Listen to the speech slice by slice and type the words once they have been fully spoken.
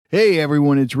Hey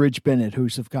everyone, it's Rich Bennett,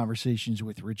 host of Conversations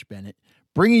with Rich Bennett,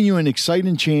 bringing you an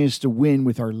exciting chance to win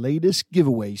with our latest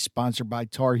giveaway sponsored by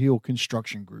Tar Heel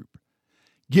Construction Group.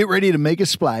 Get ready to make a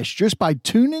splash just by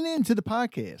tuning in to the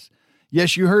podcast.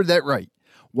 Yes, you heard that right.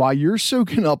 While you're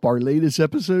soaking up our latest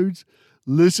episodes,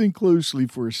 listen closely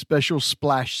for a special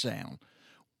splash sound.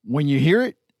 When you hear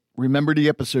it, remember the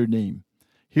episode name.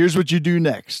 Here's what you do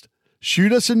next.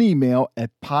 Shoot us an email at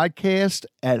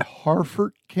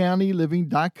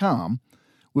podcast@harfordcountyliving.com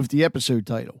with the episode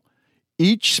title.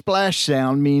 Each splash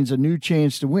sound means a new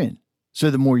chance to win.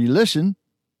 So the more you listen,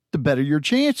 the better your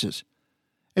chances.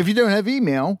 If you don't have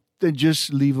email, then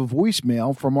just leave a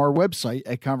voicemail from our website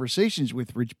at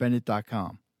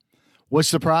conversationswithrichbennett.com.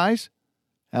 What's the prize?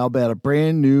 How about a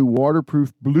brand new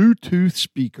waterproof Bluetooth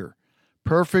speaker?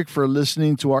 Perfect for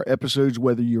listening to our episodes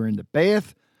whether you're in the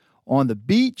bath, on the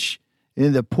beach,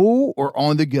 in the pool, or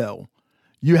on the go.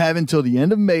 You have until the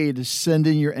end of May to send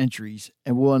in your entries,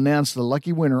 and we'll announce the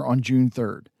lucky winner on June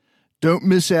 3rd. Don't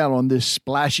miss out on this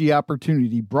splashy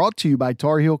opportunity brought to you by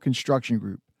Tar Heel Construction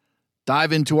Group.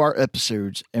 Dive into our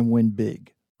episodes and win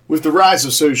big. With the rise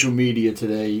of social media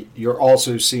today, you're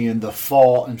also seeing the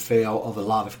fall and fail of a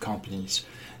lot of companies.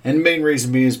 And the main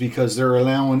reason being is because they're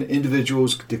allowing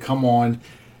individuals to come on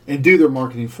and do their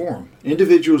marketing for them.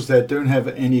 Individuals that don't have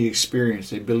any experience.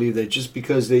 They believe that just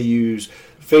because they use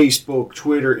Facebook,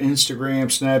 Twitter, Instagram,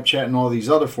 Snapchat, and all these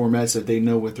other formats that they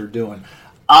know what they're doing.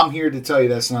 I'm here to tell you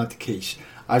that's not the case.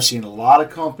 I've seen a lot of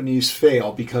companies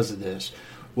fail because of this.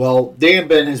 Well, Dan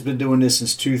Ben has been doing this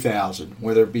since 2000,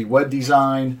 whether it be web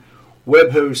design,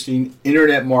 web hosting,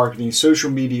 internet marketing,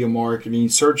 social media marketing,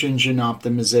 search engine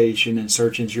optimization, and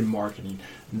search engine marketing.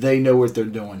 They know what they're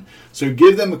doing. So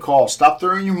give them a call. Stop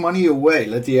throwing your money away.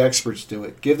 Let the experts do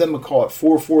it. Give them a call at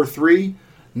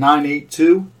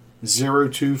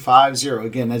 443-982-0250.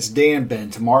 Again, that's Dan Ben,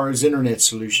 Tomorrow's Internet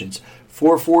Solutions.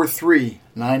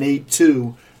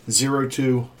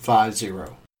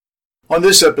 443-982-0250. On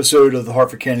this episode of the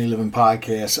Harford County Living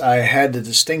Podcast, I had the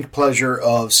distinct pleasure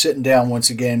of sitting down once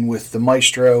again with the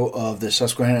maestro of the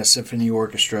Susquehanna Symphony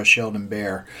Orchestra, Sheldon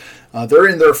Bear. They're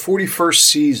in their 41st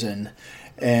season,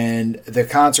 and the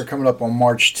concert coming up on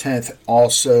March 10th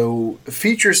also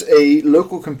features a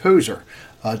local composer,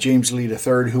 James Lee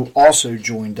III, who also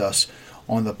joined us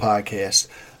on the podcast.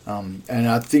 And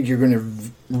I think you're going to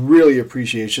really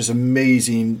appreciate it. It's just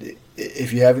amazing.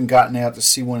 If you haven't gotten out to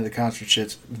see one of the concerts,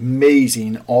 it's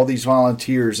amazing. All these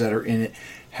volunteers that are in it,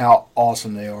 how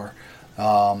awesome they are.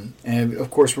 And,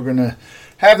 of course, we're going to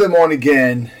have them on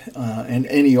again. And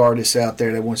any artist out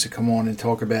there that wants to come on and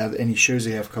talk about any shows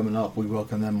they have coming up, we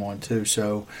welcome them on too.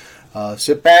 So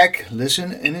sit back,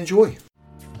 listen, and enjoy.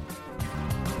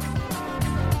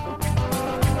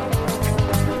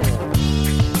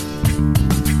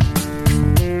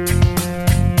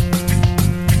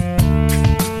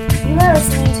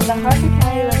 Listening to the Harford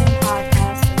County Living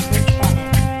Podcast with Rich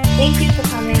Bennett. Thank you for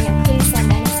coming, and please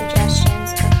send any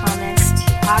suggestions or comments to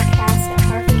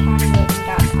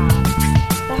podcast@harfordcountyliving.com.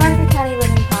 The Harford County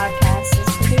Living Podcast is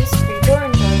produced for your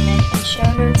enjoyment, and show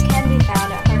notes can be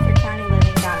found at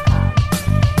harfordcountyliving.com.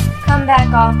 Come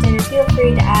back often and feel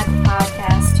free to add the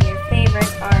podcast to your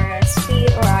favorite RSS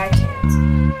feed or iTunes.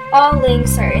 All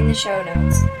links are in the show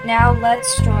notes. Now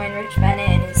let's join Rich Bennett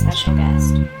and his special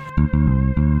guest.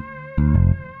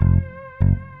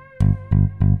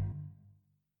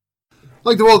 I'd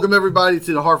like to welcome everybody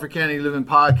to the Harford County Living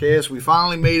Podcast. We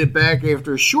finally made it back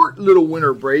after a short little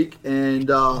winter break, and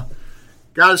got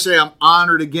to say I'm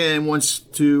honored again once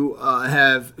to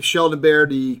have Sheldon Bear,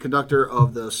 the conductor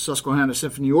of the Susquehanna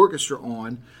Symphony Orchestra,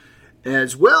 on,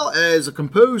 as well as a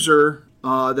composer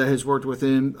that has worked with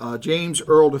him, James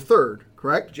Earl III,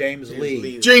 correct? James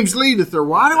Lee. James Lee III.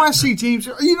 Why do I see James?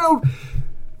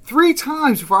 3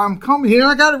 times before I'm coming here,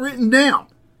 I got it written down.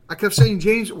 I kept saying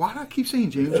James. Why do I keep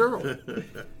saying James Earl?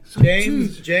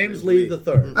 James Lee III.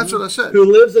 That's what I said. Who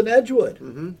lives in Edgewood.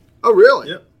 Mm-hmm. Oh, really?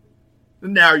 Yep.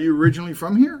 Now, are you originally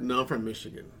from here? No, I'm from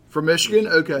Michigan. From Michigan?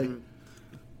 Okay. Mm-hmm.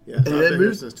 Yeah, so I've been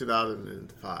here since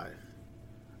 2005.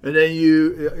 And then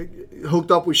you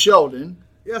hooked up with Sheldon.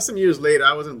 Yeah, some years later.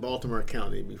 I was in Baltimore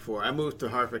County before. I moved to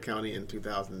Harford County in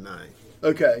 2009.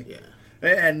 Okay. Yeah.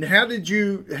 And how did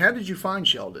you find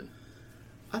Sheldon?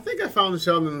 I think I found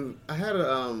Sheldon. I had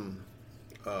a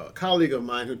colleague of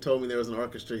mine who told me there was an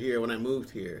orchestra here when I moved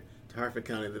here to Harford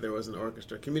County, that there was an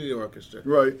orchestra, community orchestra.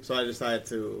 Right. So I decided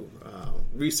to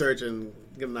research and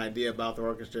get an idea about the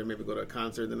orchestra and maybe go to a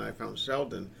concert. Then I found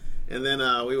Sheldon. And then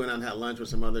we went out and had lunch with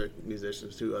some other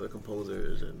musicians too, other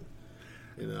composers.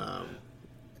 And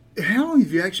how long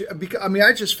have you actually, because, I mean,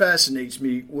 it just fascinates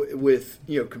me with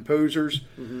composers.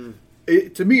 Mm-hmm.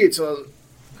 To me, it's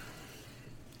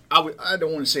I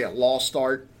don't want to say a lost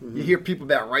art. You hear people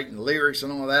about writing lyrics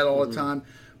and all that all the time,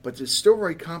 but to still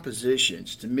write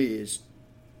compositions, to me,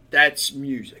 that's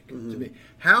music to me.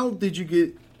 How did you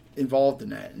get involved in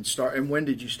that and when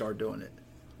did you start doing it?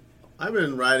 I've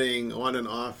been writing on and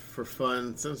off for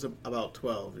fun since about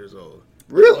 12 years old.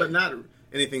 Really? But not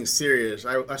anything serious.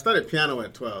 I started piano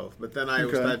at 12, but then I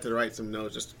started to write some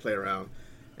notes just to play around.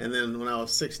 And then when I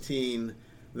was 16,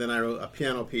 then I wrote a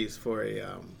piano piece for a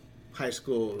high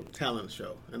school talent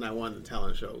show, and I won the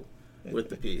talent show with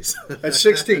the piece. At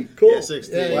 16? Cool. Yeah,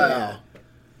 16. Yeah, wow. Yeah.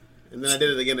 And then I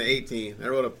did it again at 18. I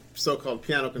wrote a so-called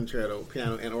piano concerto,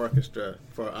 piano and orchestra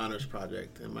for an honors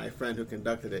project. And my friend who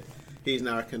conducted it, he's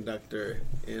now a conductor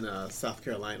in South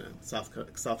Carolina,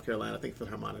 I think, for the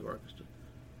Harmonic Orchestra.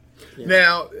 Yeah.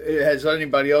 Now, has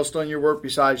anybody else done your work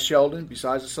besides Sheldon,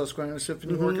 besides the Susquehanna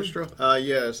Symphony Orchestra?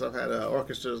 Yes, I've had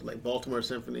orchestras like Baltimore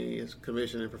Symphony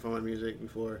commissioned and performing music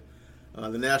before.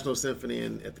 The National Symphony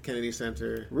at the Kennedy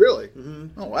Center. Really?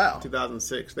 Oh, wow.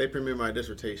 2006. They premiered my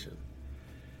dissertation.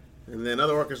 And then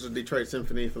other orchestras, Detroit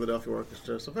Symphony, Philadelphia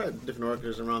Orchestra. So I've had different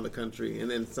orchestras around the country.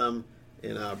 And then some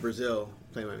in Brazil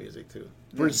play my music too.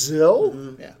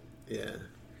 Brazil? Yeah. Yeah.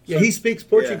 Yeah, he speaks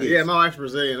Portuguese. Yeah, my wife's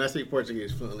Brazilian. I speak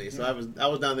Portuguese fluently. So I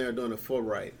was down there doing a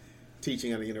Fulbright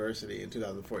teaching at a university in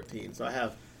 2014. So I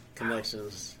have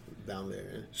connections down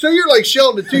there. So you're like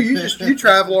Sheldon too. You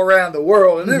travel around the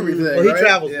world and everything. Well, he right?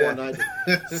 travels more than I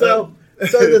do. So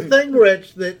the thing,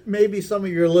 Rich, that maybe some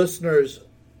of your listeners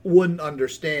wouldn't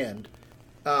understand,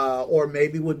 or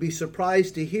maybe would be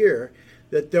surprised to hear,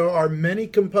 that there are many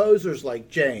composers like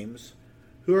James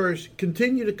who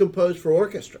continue to compose for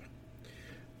orchestra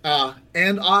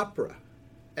and opera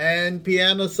and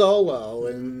piano solo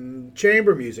and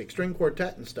chamber music, string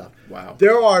quartet and stuff. Wow.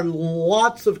 There are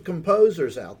lots of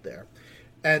composers out there.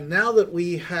 And now that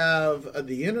we have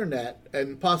the internet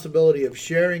and possibility of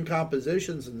sharing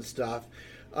compositions and stuff,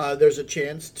 there's a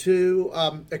chance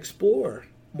to explore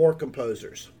more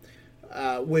composers,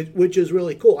 which is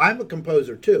really cool. I'm a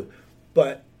composer too,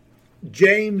 but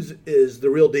James is the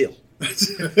real deal.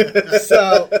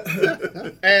 So,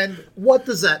 and what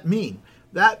does that mean?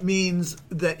 That means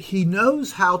that he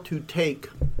knows how to take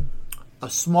a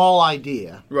small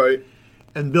idea Right.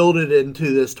 and build it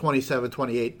into this 27,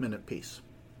 28-minute piece.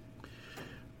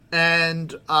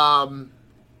 And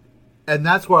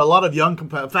that's where a lot of young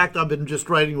composers... In fact, I've been just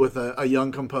writing with a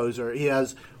young composer. He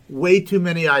has way too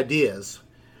many ideas,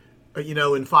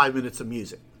 in 5 minutes of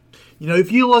music.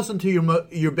 If you listen to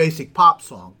your basic pop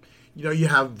song, you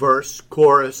have verse,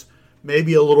 chorus,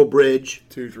 maybe a little bridge.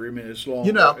 2-3 minutes long.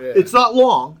 Yeah. It's not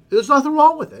long. There's nothing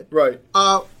wrong with it. Right.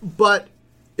 But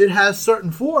it has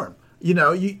certain form.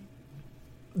 The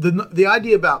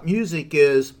idea about music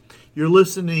is you're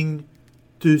listening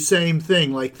to same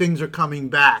thing, like things are coming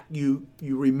back. You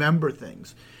remember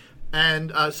things.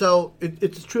 And so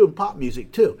it's true in pop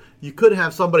music, too. You could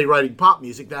have somebody writing pop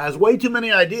music that has way too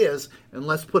many ideas, and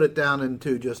let's put it down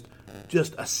into just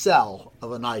a cell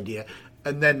of an idea,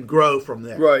 and then grow from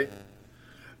there. Right.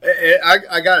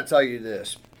 I got to tell you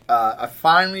this. I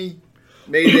finally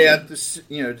made it out to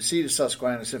see the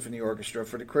Susquehanna Symphony Orchestra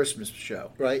for the Christmas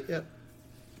show. Right, yeah.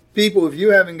 People, if you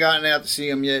haven't gotten out to see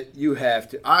them yet, you have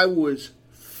to. I was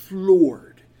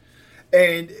floored.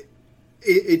 And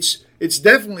it's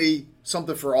definitely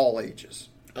something for all ages.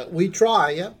 We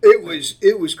try, yeah. It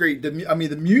was great. The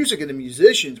music and the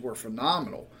musicians were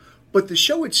phenomenal. But the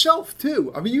show itself,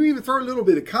 too. You even throw a little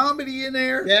bit of comedy in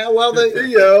there. Yeah, well,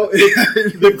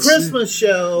 the Christmas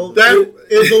show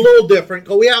is a little different.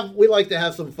 We like to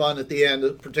have some fun at the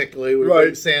end, particularly. We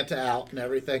bring Santa out and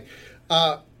everything.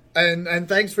 And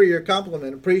thanks for your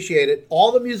compliment. Appreciate it.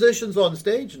 All the musicians on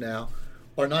stage now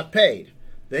are not paid.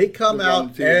 They come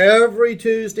out every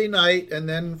Tuesday night and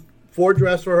then 4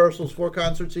 dress rehearsals, 4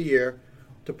 concerts a year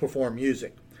to perform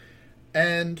music.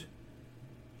 And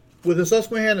with the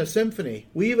Susquehanna Symphony,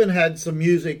 we even had some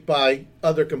music by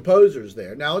other composers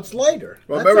there. Now, it's lighter.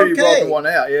 Well, remember you brought the one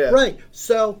out, yeah. Right.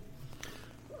 So,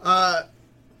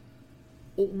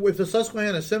 with the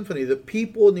Susquehanna Symphony, the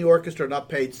people in the orchestra are not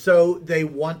paid, so they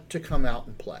want to come out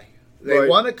and play. They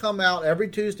want to come out every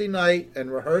Tuesday night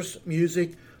and rehearse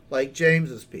music like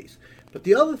James's piece. But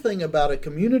the other thing about a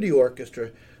community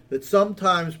orchestra that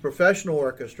sometimes professional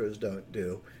orchestras don't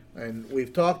do, and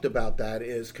we've talked about that,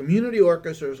 is community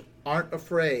orchestras aren't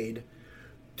afraid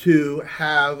to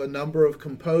have a number of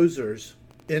composers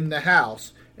in the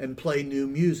house and play new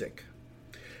music.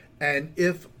 And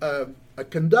if a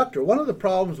conductor, one of the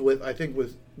problems with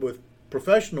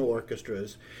professional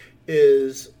orchestras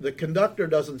is the conductor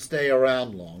doesn't stay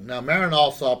around long. Now, Marin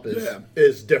Alsop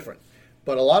is different.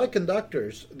 But a lot of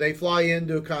conductors, they fly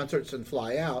into concerts and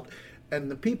fly out, and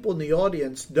the people in the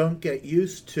audience don't get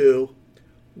used to,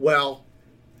 well,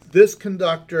 this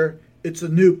conductor, it's a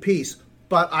new piece,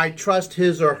 but I trust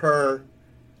his or her,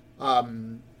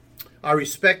 I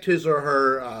respect his or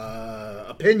her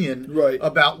opinion Right.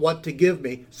 about what to give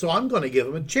me, so I'm going to give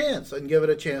him a chance and give it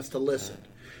a chance to listen.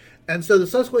 And so the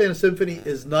Susquehanna Symphony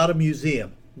is not a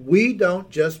museum. We don't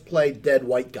just play dead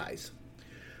white guys.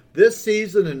 This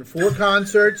season in 4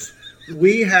 concerts,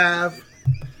 we have...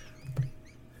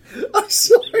 I'm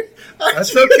sorry.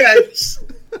 That's okay.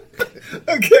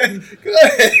 Okay, go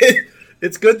ahead.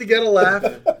 It's good to get a laugh.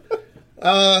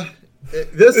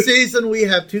 This season we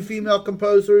have 2 female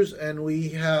composers, and we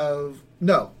have...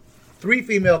 No, 3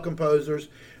 female composers,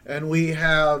 and we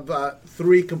have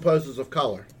 3 composers of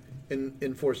color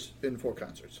in 4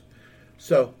 concerts.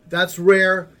 So that's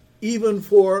rare, even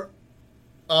for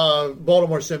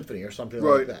Baltimore Symphony or something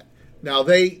Right. like that. Now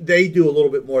they do a little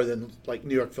bit more than like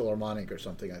New York Philharmonic or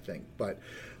something, I think. But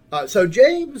so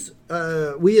James,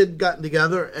 we had gotten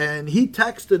together, and he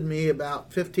texted me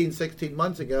about 15, 16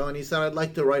 months ago, and he said, I'd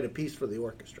like to write a piece for the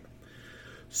orchestra.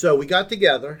 So we got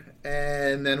together,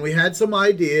 and then we had some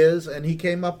ideas, and he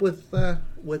came up with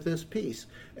this piece.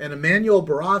 And Emmanuel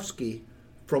Borofsky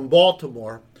from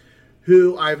Baltimore,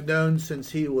 who I've known since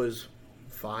he was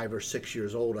 5 or 6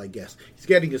 years old, I guess. He's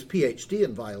getting his PhD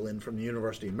in violin from the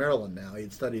University of Maryland now.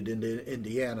 He'd studied in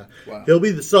Indiana. Wow. He'll be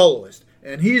the soloist,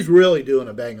 and he's really doing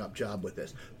a bang-up job with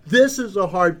this. This is a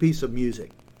hard piece of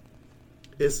music.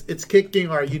 It's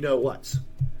kicking our you-know-whats.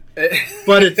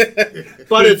 But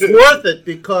it's worth it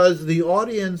because the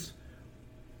audience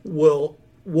will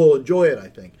enjoy it, I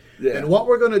think. Yeah. And what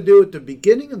we're going to do at the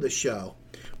beginning of the show,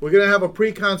 we're going to have a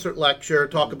pre-concert lecture,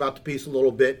 talk about the piece a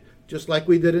little bit, just like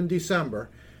we did in December.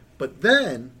 But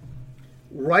then,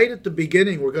 right at the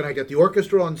beginning, we're going to get the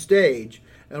orchestra on stage,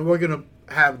 and we're going to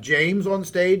have James on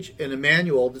stage and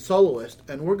Emmanuel, the soloist,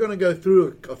 and we're going to go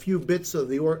through a few bits of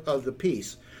the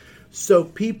piece, so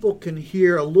people can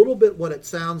hear a little bit what it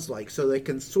sounds like, so they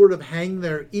can sort of hang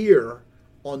their ear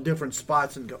on different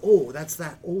spots and go, oh, that's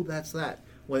that, oh, that's that,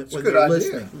 when a good they're idea.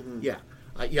 listening. Mm-hmm. Yeah.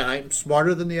 Yeah, I'm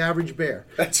smarter than the average bear.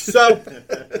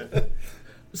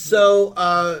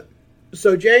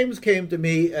 So James came to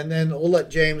me, and then we'll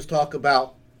let James talk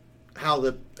about how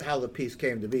the piece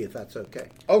came to be, if that's okay.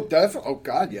 Oh, definitely. Oh,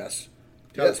 God, yes.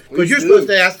 Yes, Because you're supposed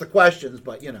to ask the questions,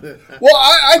 but you know. Well,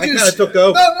 I just kinda took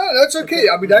over. No, that's okay.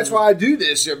 I mean, that's why I do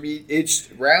this. I mean,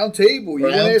 it's round table. You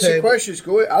want to ask the table. questions?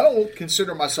 Go ahead. I don't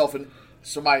consider myself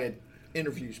somebody that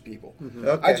interviews people.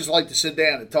 Okay. I just like to sit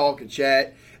down and talk and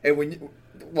chat. And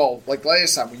like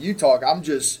last time when you talk, I'm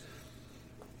just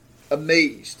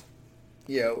amazed,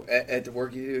 at the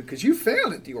work you do, because you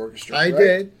failed at the orchestra. I right?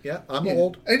 did. Yeah, I'm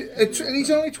old. And he's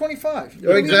only 25.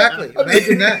 Oh, exactly.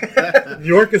 Imagine that.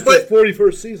 The orchestra's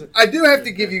 41st season. I do have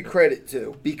to give you credit,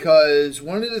 too, because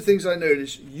one of the things I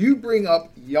noticed, you bring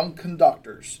up young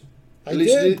conductors. I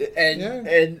did.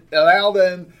 And allow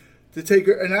them to take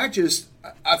her. And I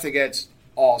think that's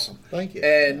awesome. Thank you.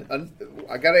 And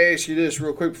I got to ask you this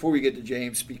real quick before we get to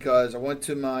James, because I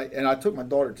took my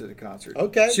daughter to the concert.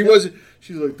 Okay.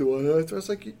 She's like, do I have to? I was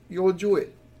like, you'll enjoy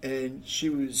it. And she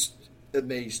was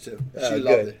amazed, too. She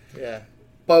loved it. Yeah.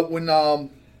 But when I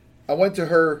went to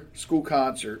her school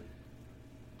concert,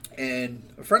 and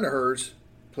a friend of hers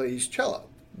plays cello.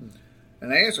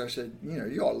 And I asked her, I said, you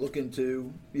ought to look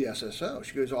into the SSO.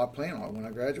 She goes, I plan on it. When I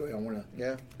graduate, I want to.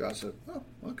 Yeah. I said, oh,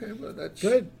 okay, well, that's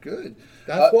Good.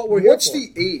 That's what we're here What's for.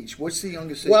 the age? What's the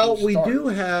youngest age? Well, you we start? do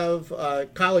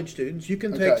have college students. You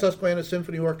can take Okay. Susquehanna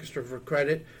Symphony Orchestra for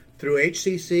credit through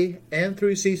HCC and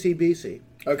through CCBC.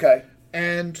 Okay.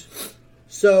 And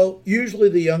so usually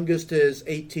the youngest is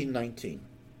 18, 19.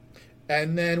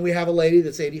 And then we have a lady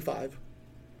that's 85.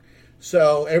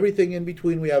 So everything in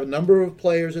between, we have a number of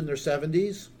players in their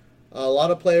 70s, a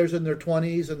lot of players in their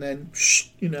 20s, and then,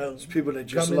 It's people that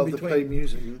just come in love to between. play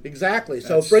music. Exactly. So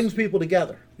That's- it brings people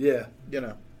together, Yeah.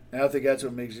 And And I think that's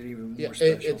what makes it even more yeah,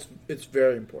 special. it's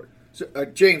very important. So,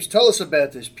 James, tell us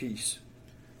about this piece.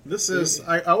 This is,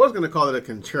 I was going to call it a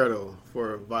concerto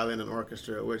for violin and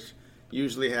orchestra, which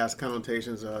usually has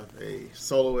connotations of a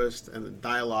soloist and the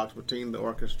dialogues between the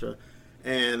orchestra,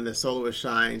 and the soloist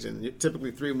shines in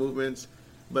typically 3 movements.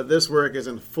 But this work is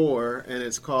in 4, and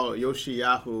it's called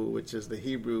Yoshiyahu, which is the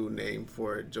Hebrew name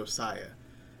for Josiah.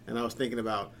 And I was thinking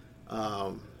about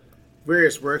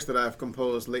various works that I've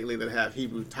composed lately that have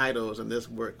Hebrew titles, and this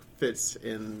work fits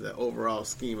in the overall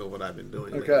scheme of what I've been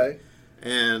doing lately. Okay.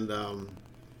 And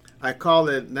I call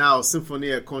it now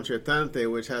Sinfonia Concertante,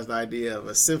 which has the idea of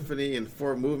a symphony in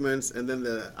 4 movements, and then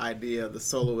the idea of the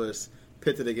soloist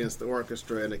pitted against the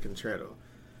orchestra and the concerto.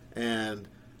 And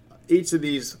each of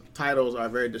these titles are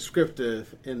very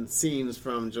descriptive in scenes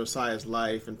from Josiah's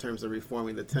life in terms of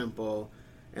reforming the temple,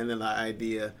 and then the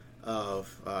idea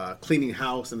of cleaning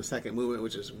house in the second movement,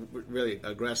 which is really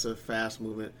aggressive, fast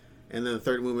movement. And then the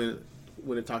third movement,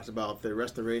 when it talks about the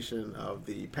restoration of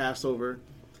the Passover,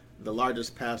 the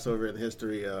largest Passover in the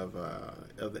history of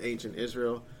the ancient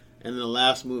Israel. And then the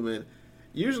last movement,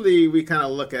 usually we kind of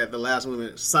look at the last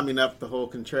movement summing up the whole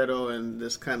concerto and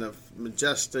this kind of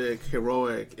majestic,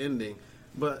 heroic ending.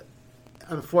 But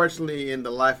unfortunately, in the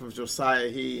life of Josiah,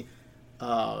 he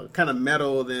kind of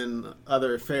meddled in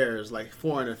other affairs, like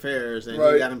foreign affairs, and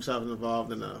he got himself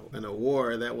involved in a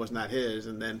war that was not his.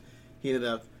 And then he ended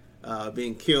up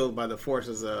being killed by the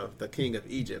forces of the king of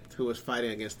Egypt, who was fighting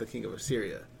against the king of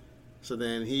Assyria. So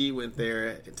then he went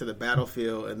there to the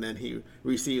battlefield, and then he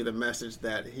received the message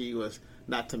that he was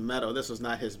not to meddle. This was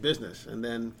not his business. And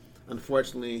then,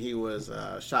 unfortunately, he was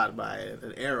shot by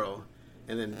an arrow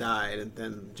and then died. And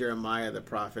then Jeremiah the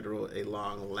prophet wrote a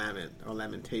long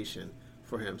lamentation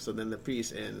for him. So then the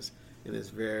piece ends in this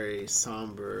very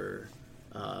somber,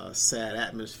 sad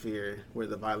atmosphere where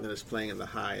the violin is playing in the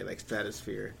high, like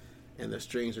stratosphere, and the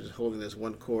strings are just holding this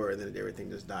one chord, and then everything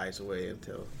just dies away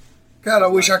until... God, I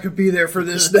wish I could be there for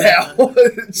this now.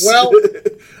 Well,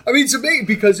 I mean, to me,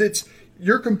 because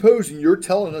you're composing, you're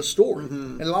telling a story.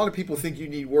 And a lot of people think you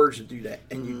need words to do that,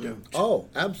 and you don't. Oh,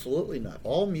 absolutely not.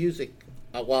 All music,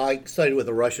 well, I studied with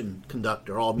a Russian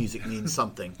conductor. All music means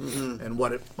something. And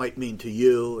what it might mean to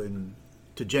you and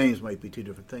to James might be two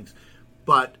different things.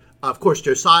 But, of course,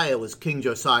 Josiah was King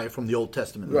Josiah from the Old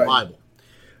Testament, the Bible.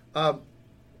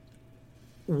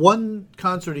 One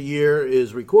concert a year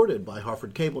is recorded by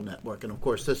Hartford Cable Network, and of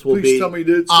course this will be... Please tell me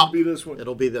it's going to be this one.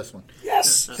 It'll be this one.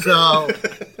 Yes! So,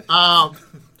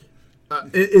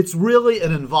 it's really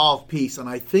an involved piece, and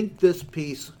I think this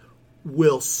piece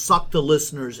will suck the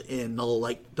listeners in.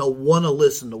 They'll want to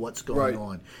listen to what's going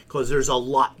on, because there's a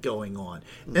lot going on.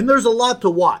 And there's a lot to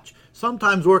watch.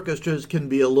 Sometimes orchestras can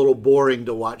be a little boring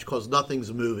to watch because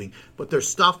nothing's moving, but there's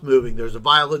stuff moving. There's a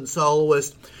violin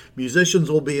soloist, musicians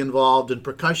will be involved, and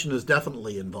percussion is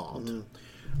definitely involved.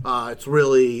 It's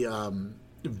really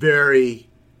very,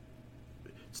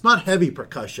 it's not heavy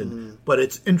percussion, but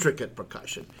it's intricate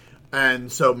percussion.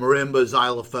 And so marimba,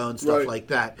 xylophone, stuff like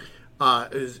that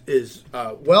is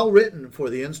well written for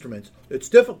the instruments. It's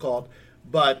difficult,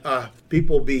 but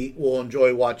people will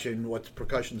enjoy watching what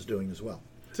percussion's doing as well.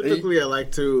 Typically, I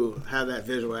like to have that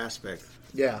visual aspect.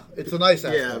 Yeah, it's a nice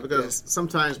aspect. Yeah, because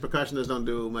sometimes percussionists don't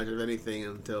do much of anything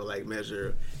until like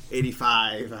measure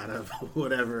 85 out of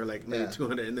whatever, like maybe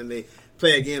 200, and then they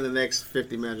play again the next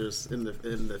 50 measures in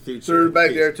the future. So they're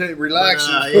back there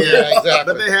relaxing. Yeah,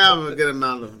 exactly. But they have a good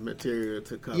amount of material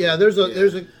to cover. Yeah, there's a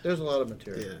lot of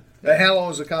material. Yeah. How long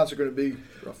is the concert going to be,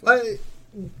 roughly?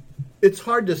 It's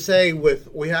hard to say.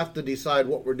 We have to decide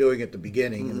what we're doing at the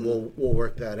beginning, and we'll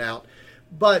work that out.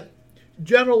 But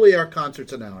generally, our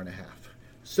concert's an hour and a half.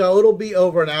 So it'll be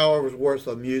over an hour's worth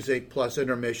of music, plus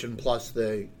intermission, plus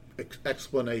the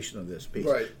explanation of this piece.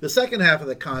 Right. The second half of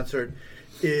the concert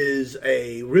is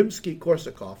a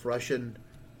Rimsky-Korsakov, Russian,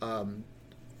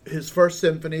 his first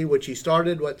symphony, which he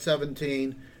started at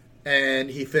 17, and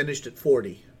he finished at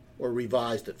 40, or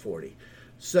revised at 40.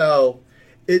 So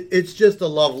it's just a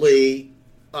lovely...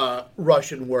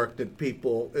 Russian work that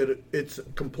it's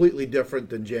completely different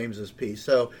than James's piece.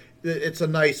 So it's a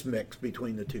nice mix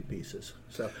between the two pieces.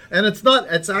 So, and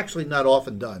it's actually not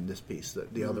often done, this piece,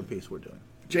 the other piece we're doing.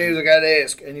 James, I got to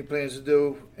ask, any plans to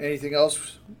do anything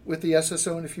else with the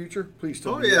SSO in the future? Please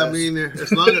tell me. Yeah, I mean,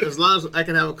 as long as I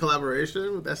can have a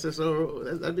collaboration with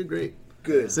SSO, that'd be great.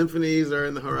 Good. Symphonies are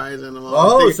in the horizon.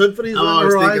 Symphonies I'm are in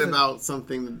the horizon. thinking about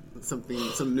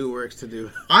some new works to do.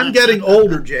 I'm getting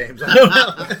older, James. I don't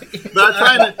know. But I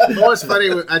try to. What's funny?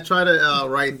 I try to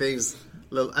write things.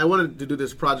 I wanted to do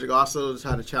this project also to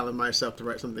try to challenge myself to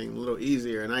write something a little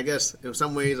easier. And I guess in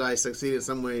some ways I succeeded. In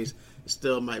some ways it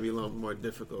still might be a little more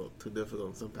difficult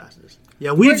in some passages.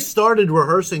 Yeah, we've started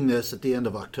rehearsing this at the end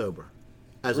of October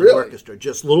as an orchestra.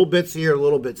 Just little bits here,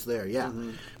 little bits there. Yeah,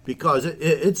 because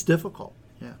it's difficult.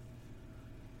 Yeah.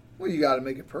 Well, you got to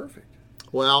make it perfect.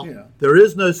 Well, there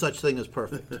is no such thing as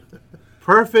perfect.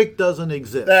 Perfect doesn't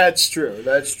exist. That's true.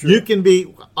 You can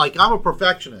be, like, I'm a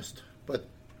perfectionist, but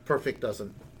perfect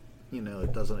doesn't,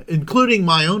 it doesn't, including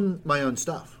my own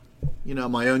stuff.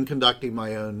 My own conducting,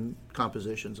 my own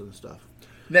compositions and stuff.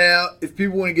 Now, if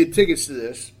people want to get tickets to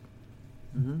this,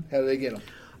 how do they get them?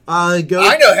 I know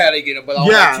how they get them, but I'll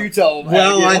let you tell them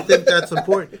how to get them. I think that's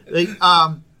important.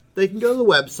 They can go to the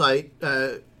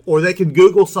website, or they can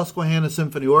Google Susquehanna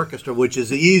Symphony Orchestra, which is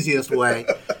the easiest way.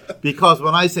 Because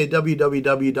when I say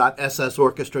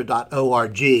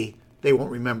www.ssorchestra.org, they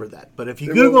won't remember that. But if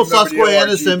you Google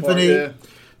Susquehanna Symphony,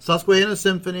 Susquehanna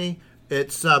Symphony,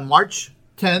 it's March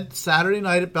 10th, Saturday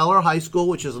night at Bel Air High School,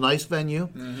 which is a nice venue.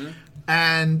 Mm-hmm.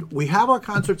 And we have our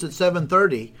concerts at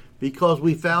 7:30 because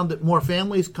we found that more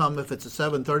families come if it's a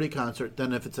 7:30 concert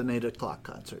than if it's an 8 o'clock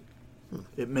concert.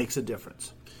 It makes a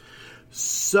difference.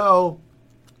 So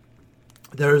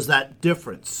there's that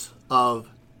difference of,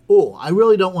 I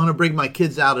really don't want to bring my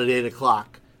kids out at 8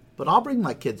 o'clock, but I'll bring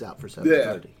my kids out for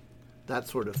 7:30. That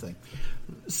sort of thing.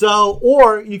 So,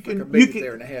 or you can make it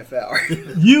there in a half hour.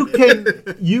 you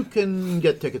can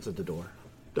get tickets at the door.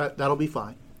 That'll be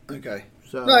fine. Okay.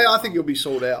 So no, I think you'll be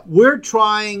sold out. We're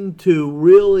trying to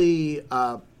really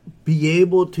be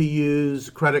able to use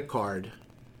credit card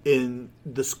in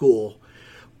the school,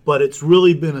 but it's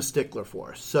really been a stickler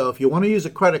for us. So if you want to use a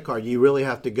credit card, you really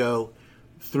have to go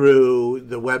through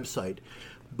the website.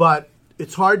 But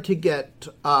it's hard to get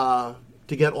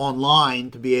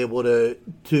online to be able to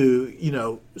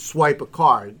swipe a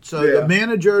card. So the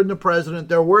manager and the president,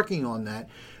 they're working on that.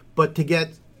 But to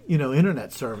get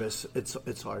internet service,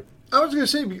 it's hard. I was going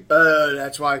to say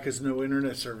that's why, because no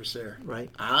internet service there. Right.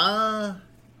 Yeah.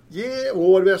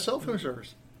 Well, what about cell phone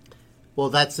service? Well,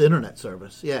 that's the internet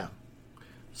service. Yeah.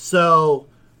 So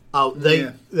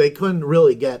they couldn't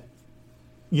really get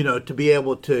to be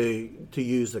able to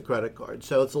use the credit card.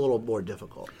 So it's a little more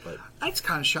difficult. But that's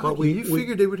kind of shocking. But you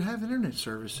figured they would have internet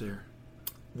service there.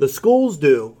 The schools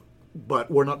do, but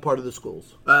we're not part of the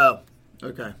schools. Oh,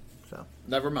 okay. So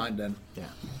never mind then. Yeah.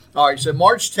 All right. So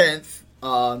March 10th,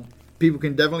 people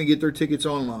can definitely get their tickets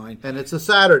online, and it's a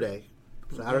Saturday.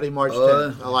 Saturday, March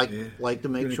 10th. I like to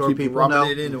make sure people know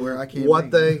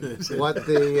what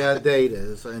the date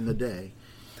is and the day.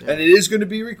 Yeah. And it is going to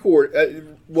be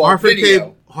recorded. Hartford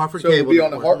video. Hartford so Cable. It'll be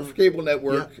on the Hartford Cable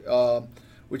Network,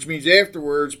 which means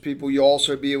afterwards, you'll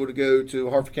also be able to go to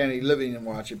Hartford County Living and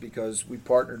watch it because we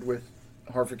partnered with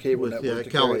Hartford Cable Network to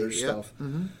carry their stuff.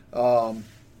 Mm-hmm.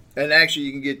 And actually,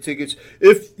 you can get tickets.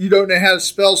 If you don't know how to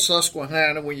spell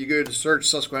Susquehanna, when you go to search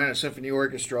Susquehanna Symphony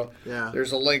Orchestra,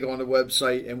 there's a link on the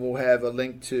website, and we'll have a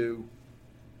link to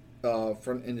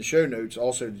in the show notes,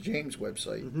 also to James'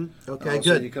 website. Mm-hmm. Okay, good.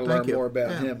 So you can learn more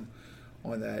about him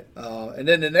on that. And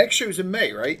then the next show is in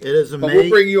May, right? It is in May. But we'll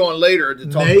bring you on later to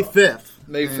talk May about 5th.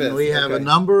 May 5th. And we have a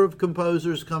number of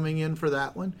composers coming in for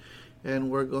that one, and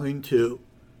we're going to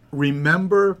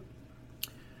remember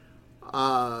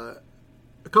a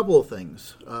couple of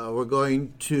things. I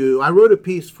wrote a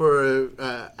piece for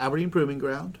Aberdeen Proving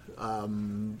Ground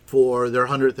for their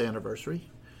 100th anniversary.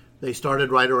 They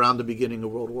started right around the beginning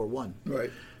of World War I. Right.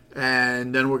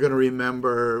 And then we're going to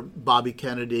remember Bobby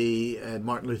Kennedy and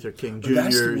Martin Luther King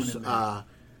Jr.'s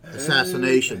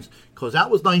assassinations, because that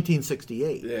was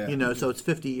 1968. Yeah. So it's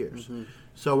 50 years. Mm-hmm.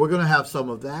 So we're going to have some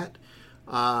of that.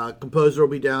 Composer will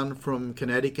be down from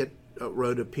Connecticut.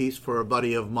 Wrote a piece for a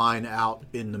buddy of mine out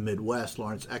in the Midwest.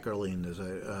 Lawrence Eckerling is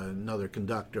another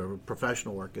conductor,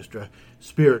 professional orchestra,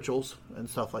 spirituals and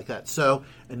stuff like that. So,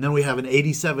 and then we have an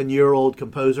 87-year-old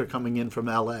composer coming in from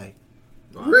L.A.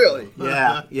 Really?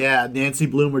 Yeah, Nancy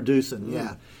Bloomer Dewson.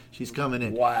 Yeah, she's coming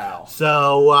in. Wow.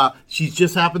 So she's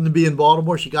just happened to be in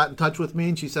Baltimore. She got in touch with me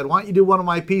and she said, "Why don't you do one of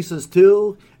my pieces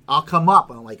too? I'll come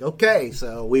up." And I'm like, okay.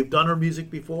 So we've done her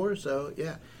music before. So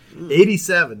yeah,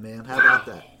 87, man. How about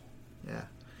that? Yeah.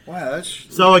 Wow,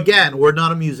 so again, we're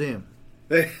not a museum.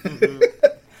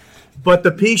 But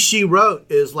the piece she wrote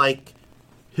is like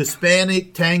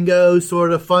Hispanic tango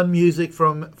sort of fun music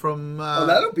from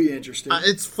that'll be interesting.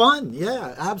 It's fun,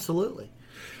 yeah, absolutely.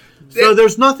 So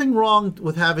there's nothing wrong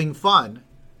with having fun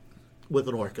with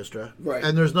an orchestra, right?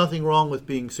 And there's nothing wrong with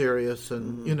being serious,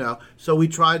 and so we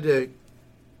tried to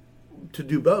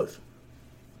do both.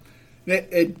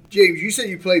 James, you said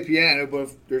you play piano,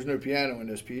 but there's no piano in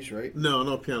this piece, right?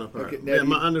 No piano part. Okay,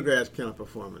 my undergrad's piano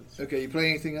performance. Okay, you play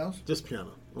anything else? Just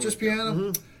piano. Just piano? Mm-hmm.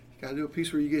 You got to do a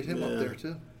piece where you get him up there,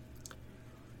 too.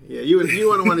 Yeah, you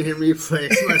wouldn't want to hear me play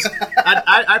as much.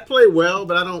 I play well,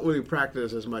 but I don't really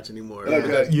practice as much anymore.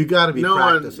 Okay. You got to be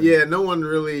practicing. No one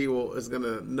really is going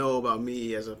to know about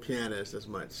me as a pianist as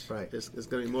much. Right. It's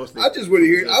going to be mostly... I just want to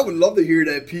hear... I would love to hear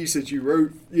that piece that you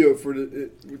wrote, for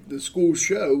the school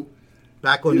show.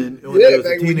 Back when I was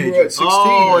a teenager. You were at 16.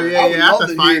 Oh, yeah. I have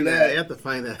to find that. I have to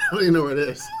find that. I don't even know where it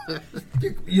is.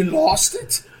 You lost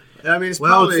it? I mean, it's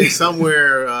probably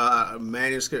somewhere,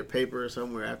 manuscript paper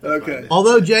somewhere. Okay.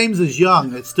 Although James is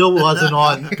young, it still wasn't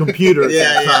on computer.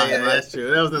 Yeah, that's true.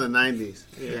 That was in the 90s.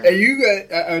 Yeah. And you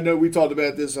got, I know we talked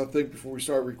about this, I think, before we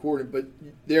started recording, but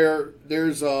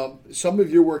there's some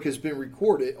of your work has been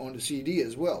recorded on the CD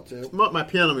as well, too. My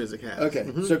piano music has. Okay,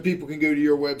 so people can go to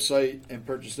your website and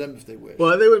purchase them if they wish.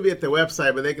 Well, they would be at the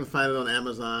website, but they can find it on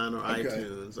Amazon or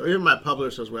iTunes. Or even my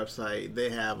publisher's website, they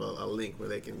have a link where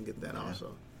they can get that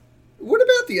also. What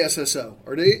about the SSO?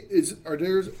 Are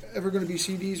there ever going to be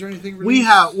CDs or anything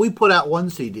released? We put out one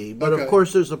CD, but of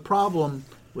course there's a problem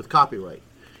with copyright.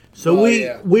 So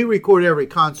we record every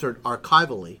concert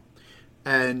archivally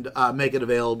and make it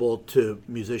available to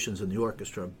musicians in the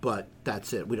orchestra, but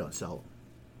that's it. We don't sell them.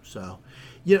 So,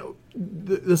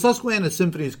 the Susquehanna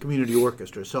Symphony is a community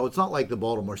orchestra, so it's not like the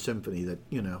Baltimore Symphony that,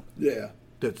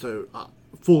 that's a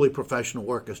fully professional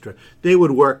orchestra. They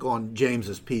would work on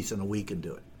James's piece in a week and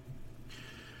do it.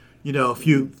 A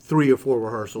few 3 or 4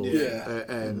 rehearsals,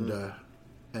 and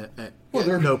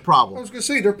no problem. I was going to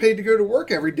say they're paid to go to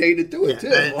work every day to do it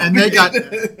too, and they got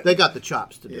the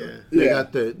chops to do it. They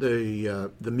got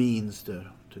the means to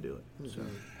do it. So.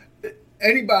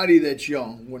 Anybody that's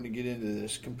young wanting to get into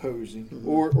this composing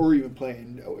or even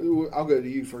playing, I'll go to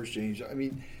you first, James. I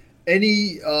mean,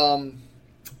 any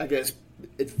advice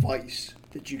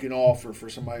that you can offer for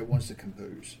somebody who wants to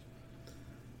compose?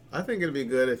 I think it'd be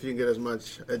good if you can get as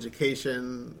much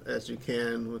education as you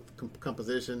can with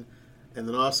composition, and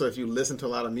then also if you listen to a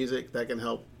lot of music, that can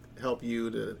help you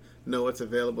to know what's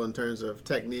available in terms of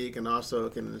technique, and also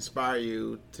can inspire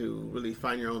you to really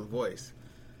find your own voice.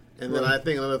 And then I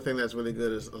think another thing that's really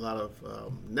good is a lot of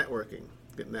networking,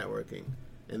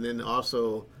 and then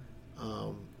also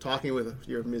talking with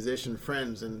your musician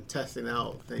friends and testing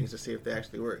out things to see if they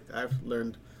actually work. I've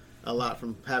learned a lot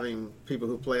from having people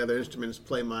who play other instruments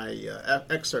play my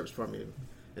excerpts for me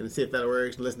and see if that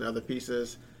works, and listen to other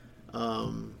pieces.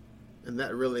 And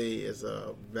that really is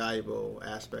a valuable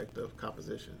aspect of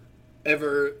composition.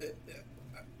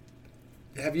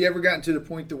 Have you ever gotten to the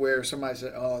point to where somebody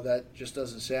said, "Oh, that just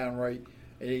doesn't sound right,"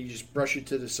 and you just brush it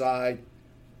to the side,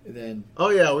 and then?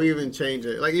 Oh yeah, we even change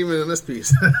it. Like even in this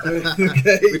piece,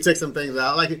 we took some things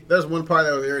out. Like there's one part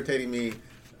that was irritating me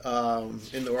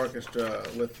in the orchestra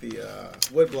with the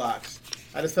wood blocks.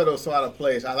 I just thought it was so out of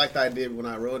place. I liked the idea when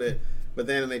I wrote it, but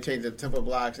then they changed the tempo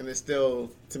blocks, and it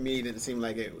still, to me, didn't seem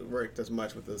like it worked as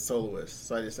much with the soloist.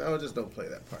 So I just said, just don't play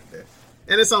that part there.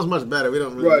 And it sounds much better. We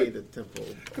don't really need the tempo.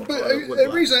 But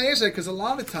the reason I ask that, because a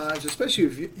lot of times, especially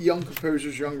with young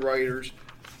composers, young writers,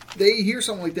 they hear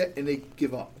something like that and they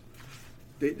give up.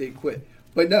 They quit.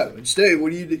 But no, instead,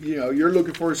 what do you're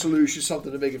looking for a solution,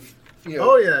 something to make it sound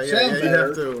better. You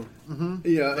have to.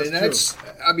 Mm-hmm. And that's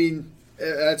I mean,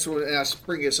 that's what, and I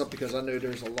bring this up because I know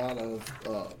there's a lot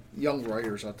of young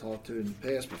writers I talked to in the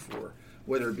past before,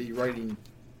 whether it be writing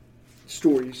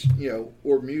stories,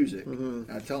 or music. And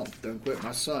I tell them, don't quit.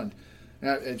 My son,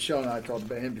 and Sean and I talked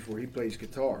about him before. He plays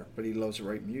guitar, but he loves to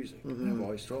write music. And I've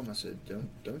always told him, I said,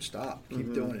 don't stop.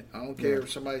 Keep doing it. I don't care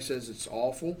if somebody says it's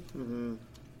awful.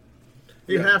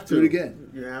 You have to do it again.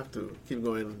 You have to keep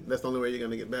going. That's the only way you're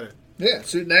going to get better. Yeah.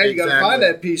 So now you got to find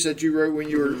that piece that you wrote when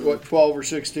you were 12 or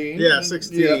 16. Yeah,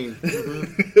 16.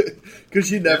 Because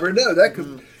you never know. That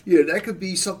could that could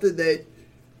be something that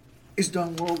is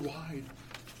done worldwide.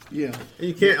 Yeah.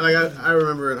 You can't, I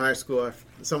remember in high school,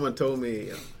 someone told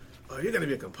me, "Oh, you're going to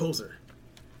be a composer."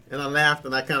 And I laughed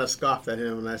and I kind of scoffed at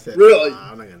him and I said, "Really?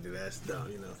 I'm not going to do that. It's dumb,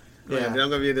 I'm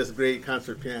going to be this great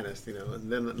concert pianist,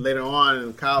 And then later on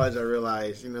in college, I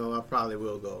realized, I probably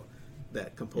will go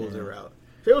that composer route.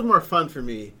 It was more fun for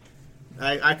me.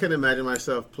 I couldn't imagine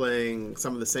myself playing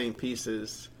some of the same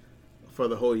pieces for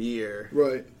the whole year.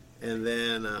 Right. And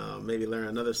then maybe learn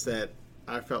another set.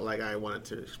 I felt like I wanted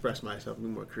to express myself, be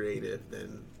more creative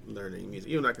than learning music.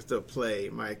 Even though I could still play,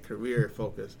 my career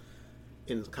focus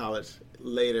in college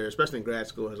later, especially in grad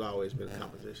school, has always been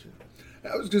composition.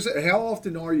 I was going to say, how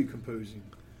often are you composing?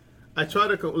 I try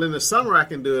to, in the summer I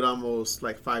can do it almost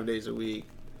like 5 days a week.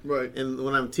 Right. And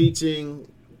when I'm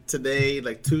teaching today,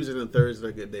 like Tuesday and Thursday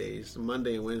are good days.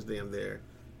 Monday and Wednesday I'm there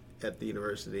at the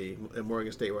university, at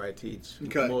Morgan State where I teach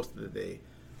most of the day.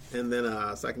 And then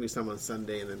so I can do some on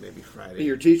Sunday and then maybe Friday. And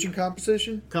you're teaching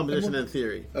composition? Composition and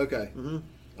theory. Okay.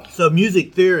 So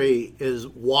music theory is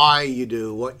why you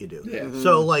do what you do. Yeah.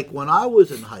 So like when I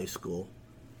was in high school,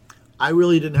 I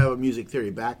really didn't have a music theory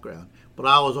background, but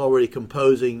I was already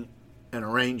composing and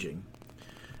arranging.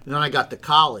 And then I got to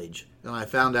college and I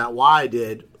found out why I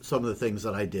did some of the things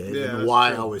that I did and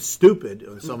why I was stupid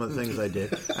with some of the things I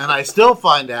did. And I still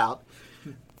find out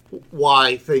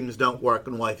why things don't work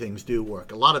and why things do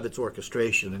work. A lot of it's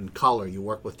orchestration and color. You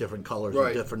work with different colors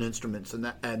and different instruments and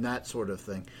that sort of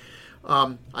thing.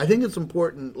 I think it's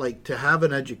important, like, to have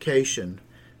an education,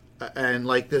 and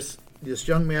like this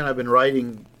young man I've been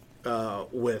writing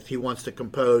with, he wants to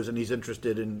compose, and he's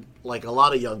interested in, like a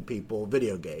lot of young people,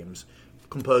 video games,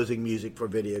 composing music for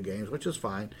video games, which is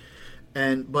fine.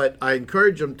 But I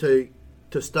encourage him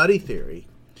to study theory,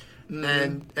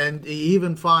 and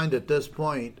even find at this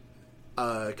point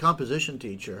a composition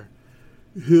teacher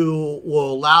who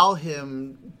will allow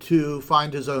him to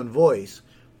find his own voice,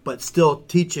 but still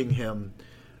teaching him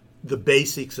the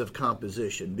basics of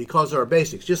composition, because there are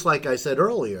basics. Just like I said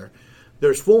earlier,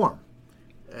 there's form,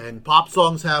 and pop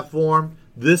songs have form.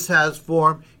 This has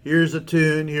form. Here's a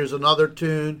tune. Here's another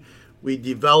tune. We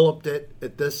developed it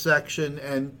at this section,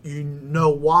 and you know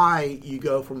why you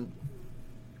go from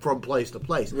place to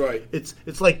place. Right.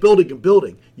 It's like building a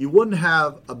building. You wouldn't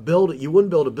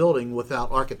build a building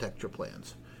without architecture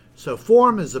plans. So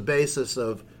form is the basis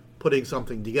of putting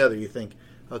something together. You think,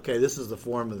 okay, this is the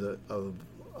form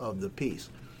of the piece.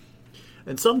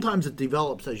 And sometimes it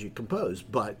develops as you compose,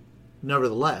 but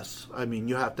nevertheless, I mean,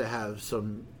 you have to have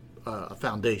some a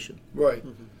foundation. Right.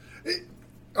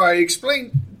 All right,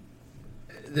 explain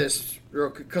this real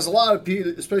quick, because a lot of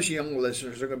people, especially young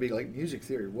listeners, are going to be like, music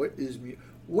theory. What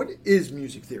is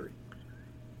music theory?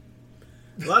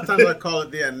 A lot of times I call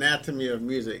it the anatomy of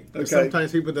music. Okay.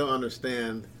 Sometimes people don't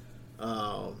understand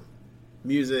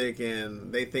music,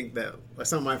 and they think that,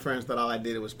 some of my friends thought all I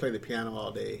did was play the piano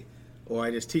all day, or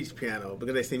I just teach piano.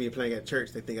 Because they see me playing at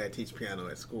church, they think I teach piano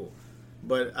at school.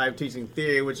 But I'm teaching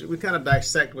theory, which we kind of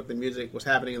dissect what the music, what's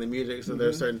happening in the music. So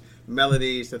there's certain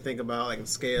melodies to think about, like in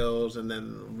scales, and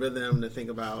then rhythm to think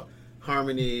about,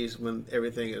 harmonies when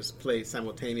everything is played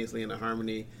simultaneously in a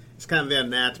harmony. It's kind of the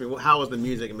anatomy. How is the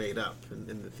music made up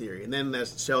in the theory? And then,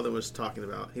 as Sheldon was talking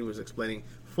about, he was explaining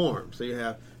form. So you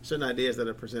have certain ideas that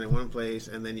are presented in one place,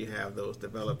 and then you have those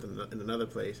developed in another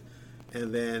place.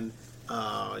 And then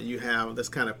you have this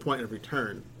kind of point of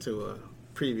return to a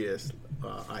previous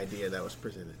idea that was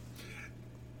presented.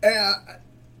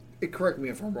 Correct me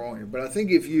if I'm wrong here, but I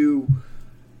think if you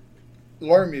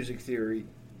learn music theory,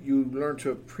 you learn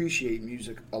to appreciate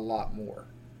music a lot more.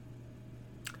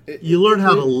 You learn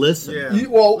how to listen. Yeah.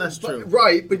 That's true.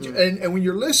 Right, but and when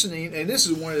you're listening, and this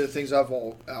is one of the things I've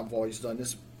always done. This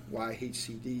is why I hate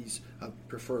CDs. I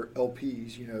prefer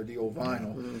LPs. The old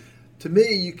vinyl. Mm-hmm. To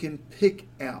me, you can pick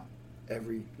out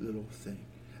every little thing,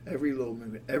 every little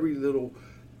movement, every little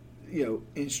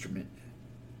instrument,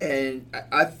 and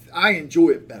I enjoy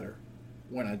it better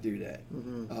when I do that.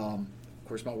 Mm-hmm.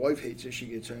 Of course, my wife hates it. She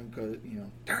gets home because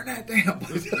turn that down.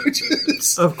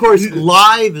 Of course,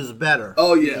 live is better.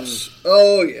 Oh yes,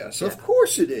 oh yes. Yeah. Of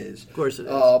course it is. Of course it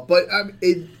is. But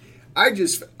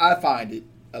I find it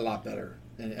a lot better,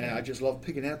 and I just love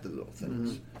picking out the little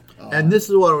things. Mm-hmm. And this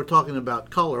is what we're talking about: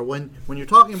 color. When you're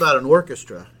talking about an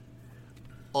orchestra,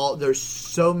 there's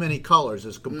so many colors.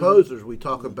 As composers, we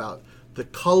talk about the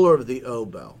color of the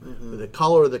oboe, the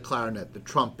color of the clarinet, the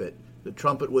trumpet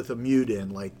with a mute in,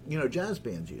 like jazz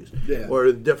bands use,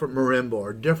 or different marimba,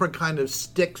 or different kind of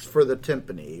sticks for the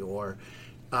timpani, or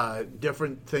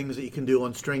different things that you can do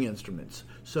on string instruments.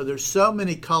 So there's so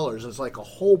many colors. It's like a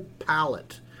whole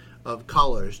palette of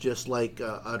colors, just like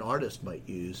an artist might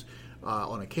use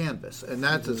on a canvas. And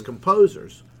that's as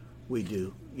composers we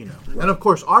do, Right. And of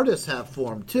course, artists have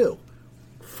form too,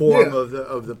 of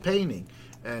the painting,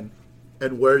 and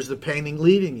where's the painting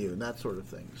leading you, and that sort of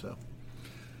thing. So.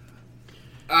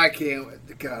 I can't.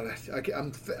 God,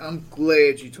 I'm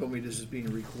glad you told me this is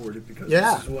being recorded, because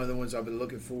this is one of the ones I've been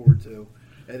looking forward to.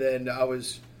 And then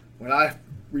when I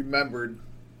remembered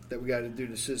that we got to do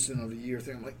the Citizen of the Year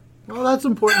thing, I'm like, well, that's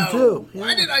important too. Yeah.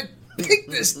 Why did I pick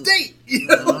this date?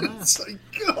 It's like,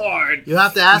 God. You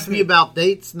have to ask me about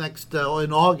dates next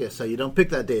in August, so you don't pick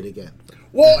that date again.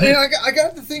 Well, and I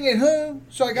got the thing at home,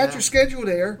 so I got your schedule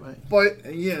there. Right. But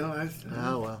I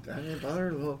didn't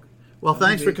bother to look. Well,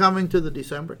 thanks for coming to the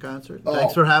December concert.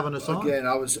 Thanks for having us on. Again,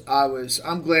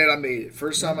 I'm glad I made it.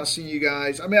 First time I seen you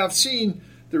guys. I mean, I've seen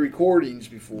the recordings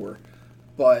before,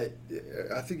 but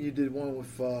I think you did one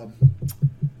with,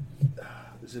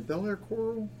 is it Bel Air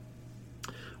Choral?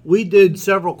 We did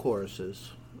several choruses.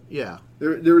 Yeah.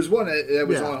 There was one that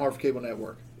was on Hartford Cable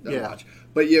Network. Watch.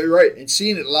 But you're right. And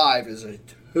seeing it live is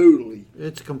it's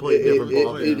a completely different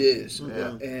ballgame. It is.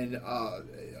 Mm-hmm. And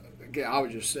again, I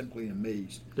was just simply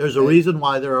amazed. There's a reason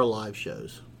why there are live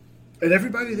shows. And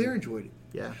everybody there enjoyed it.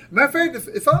 Yeah. Matter of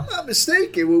fact, if I'm not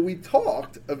mistaken, when we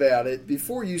talked about it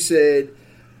before, you said,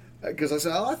 because I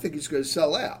said, I think it's going to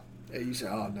sell out. And you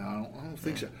said, oh, no, I don't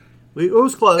think so. It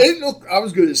was close. I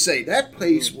was going to say, that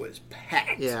place was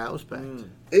packed. Yeah, it was packed.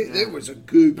 It was a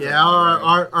good crowd.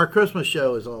 Yeah, our Christmas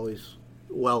show is always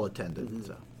well attended.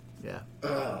 So, yeah.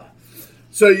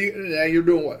 So you're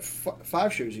doing what?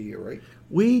 5 shows a year, right?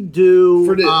 We do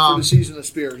for the season of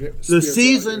Spirit. The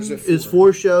season is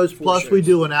 4 shows. Plus, we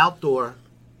do an outdoor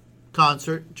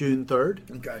concert June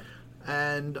 3rd. Okay.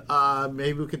 And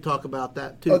maybe we could talk about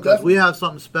that too, because we have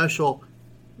something special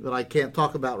that I can't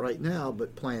talk about right now,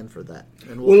 but plan for that,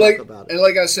 and we'll talk about it. And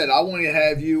like I said, I want to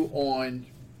have you on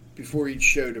before each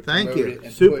show to promote it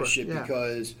and push it,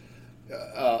 because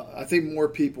I think more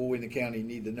people in the county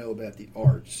need to know about the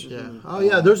arts. Yeah. Oh,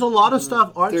 yeah. There's a lot of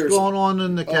stuff, arts going on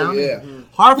in the county. Oh, yeah.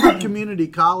 Harford Community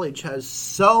College has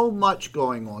so much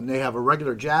going on. They have a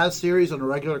regular jazz series and a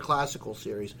regular classical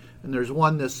series, and there's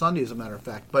one this Sunday, as a matter of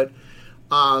fact. But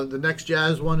the next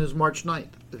jazz one is March 9th.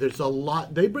 There's a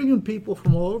lot. They bring in people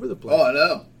from all over the place. Oh, I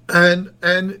know.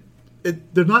 And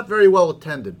they're not very well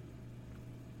attended.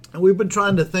 And we've been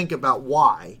trying to think about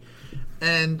why.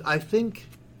 And I think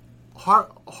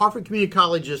Harford Community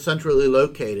College is centrally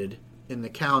located in the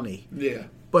county. Yeah.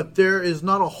 But there is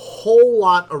not a whole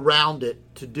lot around it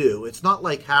to do. It's not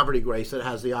like Haverty Grace that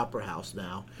has the Opera House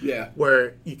now. Yeah.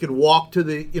 Where you can walk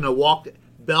to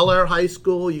Bel Air High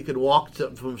School, you can walk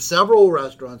from several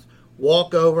restaurants,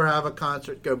 walk over, have a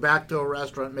concert, go back to a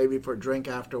restaurant maybe for a drink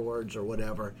afterwards or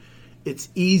whatever. It's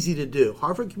easy to do.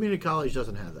 Harford Community College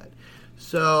doesn't have that.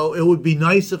 So it would be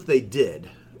nice if they did.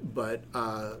 But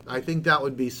I think that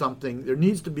would be something. There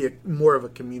needs to be more of a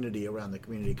community around the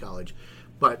community college.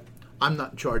 But I'm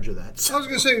not in charge of that. So. I was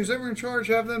going to say, who's ever in charge,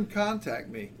 have them contact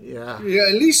me. Yeah. Yeah,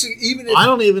 at least even if I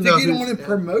don't even know you don't want to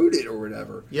promote it or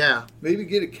whatever. Yeah. Maybe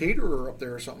get a caterer up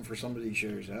there or something for some of these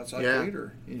shows. Outside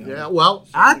caterer. Yeah, well,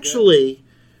 actually,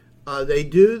 they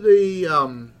do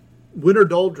the Winter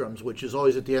Doldrums, which is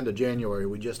always at the end of January.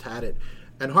 We just had it.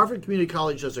 And Harford Community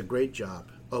College does a great job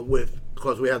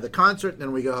because we have the concert, and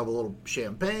then we go have a little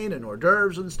champagne and hors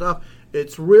d'oeuvres and stuff.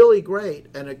 It's really great,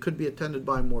 and it could be attended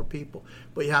by more people.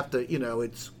 But you have to,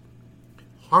 it's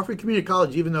Harford Community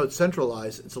College, even though it's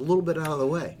centralized, it's a little bit out of the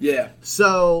way. Yeah.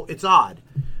 So it's odd.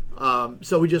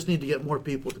 So we just need to get more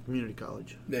people to community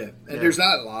college. Yeah, and there's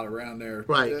not a lot around there.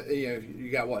 Right. You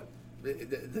got what?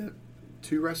 The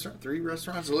 3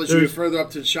 restaurants? Unless you get further up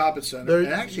to the shopping center. And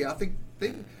actually, I think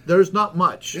there's not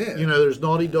much. Yeah. There's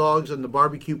Naughty Dogs and the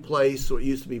barbecue place, so it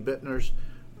used to be Bittner's.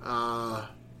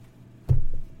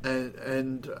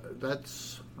 And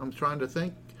that's, I'm trying to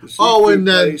think. And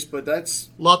then but that's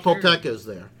La Tolteca is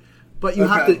there. But you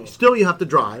have to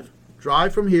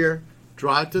drive from here,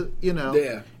 drive to,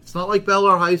 Yeah. It's not like Bel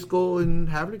Air High School in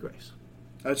Haverty Grace.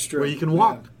 That's true. Where you can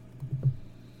walk.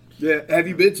 Yeah. Have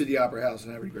you been to the Opera House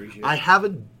in Haverty Grace yet? I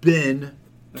haven't been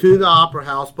to the Opera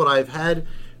House, but I've had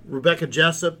Rebecca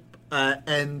Jessup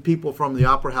and people from the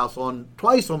Opera House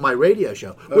twice on my radio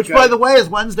show, which, by the way, is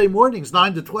Wednesday mornings,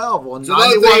 9 to 12 on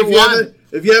 91.1.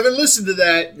 If you haven't listened to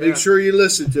that, make sure you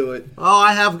listen to it. Oh,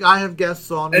 I have guests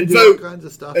on. And we vote. do all kinds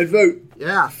of stuff. And vote.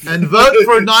 Yeah, and vote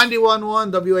for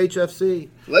 91.1 WHFC.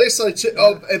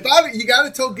 You got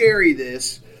to tell Gary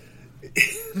this.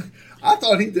 I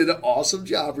thought he did an awesome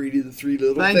job reading the 3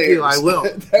 little bears. Thank you, I will.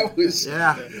 That was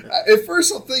At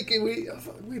first, I'm thinking, wait a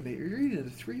minute, you're reading the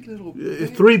 3 little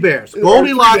bears? 3 bears.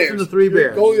 Goldilocks and the 3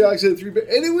 bears. Goldilocks and the 3 bears,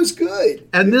 and it was good.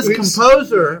 And this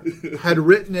composer had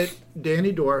written it,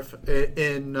 Danny Dorff,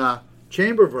 in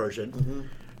chamber version,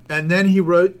 and then he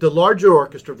wrote the larger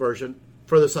orchestra version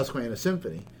for the Susquehanna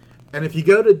Symphony. And if you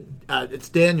go to, it's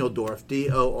Daniel Dorff,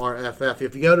 Dorff.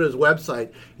 If you go to his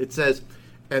website, it says,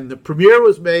 and the premiere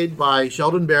was made by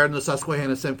Sheldon Bear and the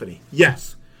Susquehanna Symphony.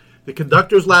 Yes. The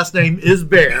conductor's last name is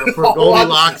Bear for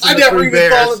Goldilocks and the 3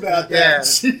 Bears. I never even thought about that.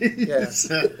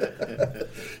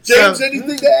 James,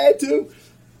 anything to add to?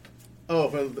 Oh,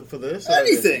 for this?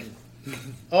 Anything.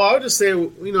 I would just say,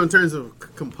 in terms of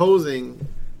composing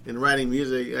and writing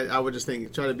music, I would just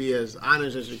try to be as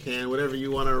honest as you can. Whatever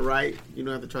you want to write, you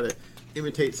don't have to try to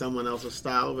imitate someone else's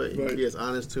style, but you can be as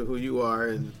honest to who you are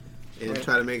and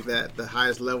try to make that the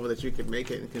highest level that you can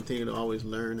make it, and continue to always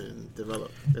learn and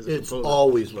develop as a composer. It's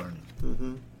always learning.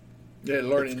 Mm-hmm. Yeah,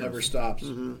 learning never stops.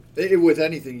 With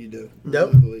anything you do.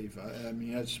 Nope. I believe. I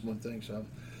mean, that's one thing. So,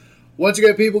 once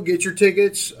again, people, get your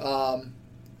tickets.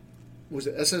 Was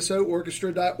it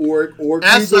SSOorchestra.org or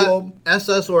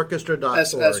SSorchestra.org.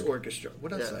 SS Orchestra.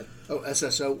 What did I say? Oh,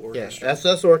 SSO Orchestra. Yeah,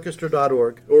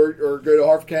 SSorchestra.org. Or go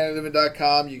to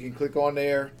HarfordCountyLiving.com. You can click on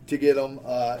there to get them.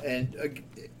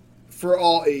 For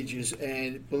all ages.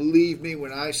 And believe me,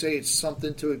 when I say it's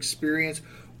something to experience,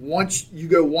 once you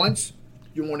go once,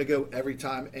 you want to go every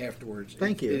time afterwards.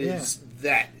 Thank you. It is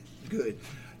that good.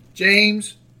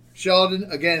 James, Sheldon,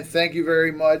 again, thank you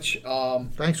very much.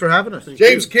 Thanks for having us.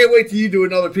 James, can't wait till you do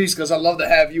another piece because I'd love to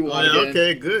have you on again.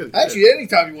 Okay, good. Actually,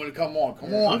 anytime you want to come on,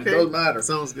 on. Okay. It doesn't matter.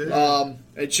 Sounds good.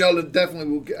 And Sheldon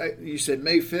definitely will. You said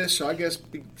May 5th, so I guess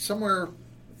somewhere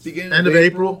beginning End of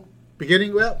April. Beginning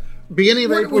of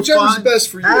April. Whichever's best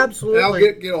for you. Absolutely. And I'll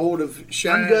get a hold of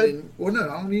Shannon. I'm good. No,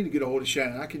 I don't need to get a hold of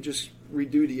Shannon. I can just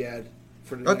redo the ad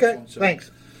for the next Okay, one. So.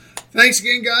 thanks. Thanks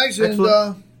again, guys.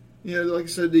 Excellent. And, like I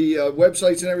said, the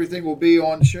websites and everything will be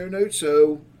on the show notes,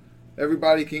 so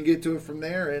everybody can get to it from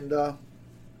there and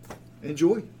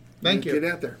enjoy. Thank you.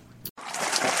 Get out there.